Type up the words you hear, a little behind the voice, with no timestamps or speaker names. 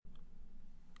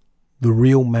The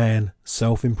Real Man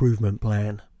Self-Improvement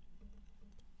Plan.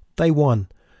 Day 1.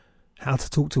 How to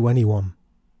talk to anyone.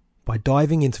 By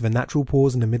diving into the natural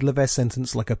pause in the middle of their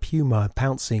sentence like a puma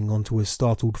pouncing onto a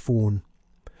startled fawn.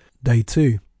 Day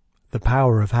 2. The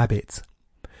Power of Habit.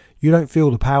 You don't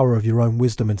feel the power of your own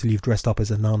wisdom until you've dressed up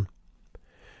as a nun.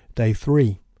 Day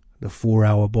 3. The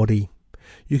 4-hour body.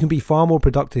 You can be far more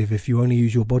productive if you only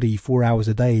use your body 4 hours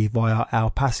a day via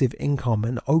our passive income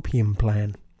and opium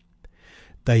plan.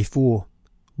 Day 4.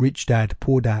 Rich Dad,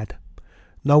 Poor Dad.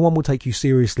 No one will take you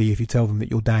seriously if you tell them that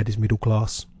your dad is middle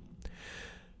class.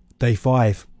 Day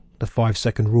 5. The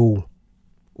 5-second rule.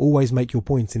 Always make your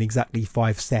point in exactly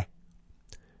 5 sec.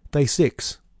 Day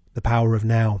 6. The Power of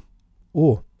Now.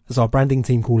 Or, as our branding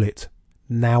team call it,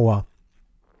 Nower.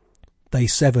 Day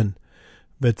 7.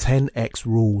 The 10x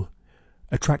rule.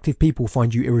 Attractive people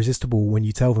find you irresistible when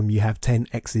you tell them you have 10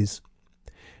 X's.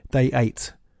 Day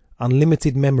 8.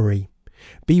 Unlimited memory.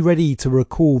 Be ready to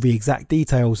recall the exact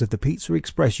details of the Pizza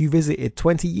Express you visited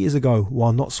 20 years ago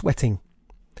while not sweating.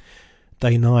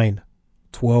 Day 9.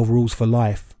 12 rules for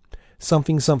life.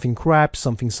 Something something crab,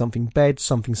 something something bed,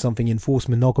 something something enforced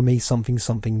monogamy, something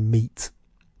something meat.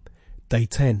 Day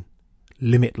 10.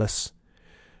 Limitless.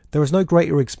 There is no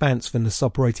greater expanse than the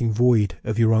separating void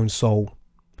of your own soul.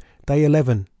 Day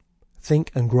 11. Think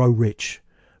and grow rich.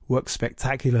 Work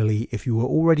spectacularly if you are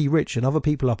already rich and other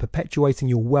people are perpetuating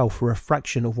your wealth for a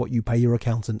fraction of what you pay your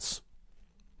accountants.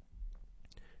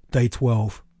 Day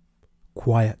 12.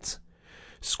 Quiet.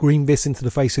 Scream this into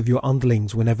the face of your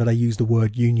underlings whenever they use the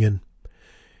word union.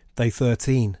 Day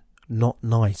 13. Not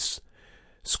nice.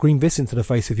 Scream this into the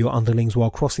face of your underlings while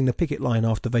crossing the picket line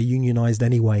after they unionized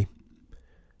anyway.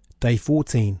 Day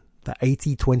 14. The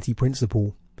 80-20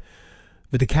 principle.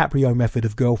 The DiCaprio method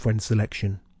of girlfriend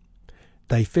selection.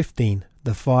 Day 15.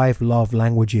 The 5 love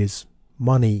languages.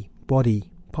 Money,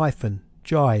 body, Python,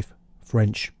 jive,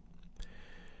 French.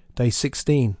 Day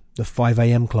 16. The 5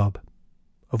 a.m. club.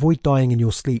 Avoid dying in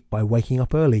your sleep by waking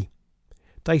up early.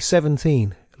 Day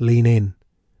 17. Lean in.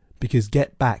 Because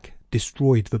Get Back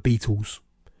destroyed the Beatles.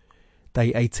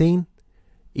 Day 18.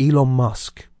 Elon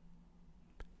Musk.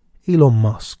 Elon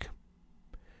Musk.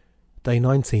 Day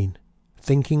 19.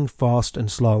 Thinking fast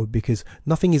and slow, because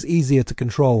nothing is easier to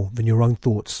control than your own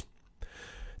thoughts.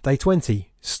 Day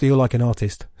 20. Steal like an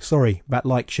artist. Sorry, that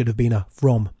like should have been a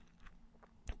from.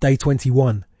 Day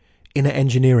 21. Inner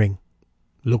engineering.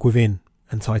 Look within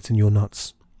and tighten your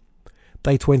nuts.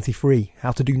 Day 23.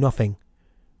 How to do nothing.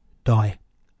 Die.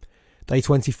 Day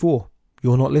 24.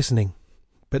 You're not listening.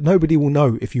 But nobody will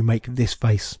know if you make this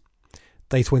face.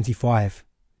 Day 25.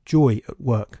 Joy at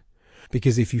work.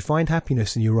 Because if you find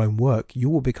happiness in your own work, you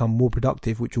will become more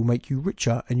productive, which will make you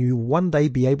richer, and you will one day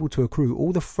be able to accrue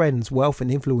all the friends, wealth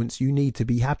and influence you need to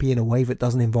be happy in a way that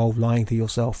doesn't involve lying to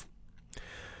yourself.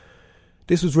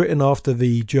 This was written after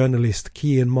the journalist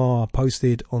Kian Ma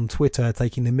posted on Twitter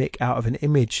taking the mick out of an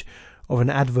image of an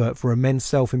advert for a men's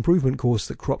self-improvement course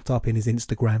that cropped up in his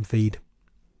Instagram feed.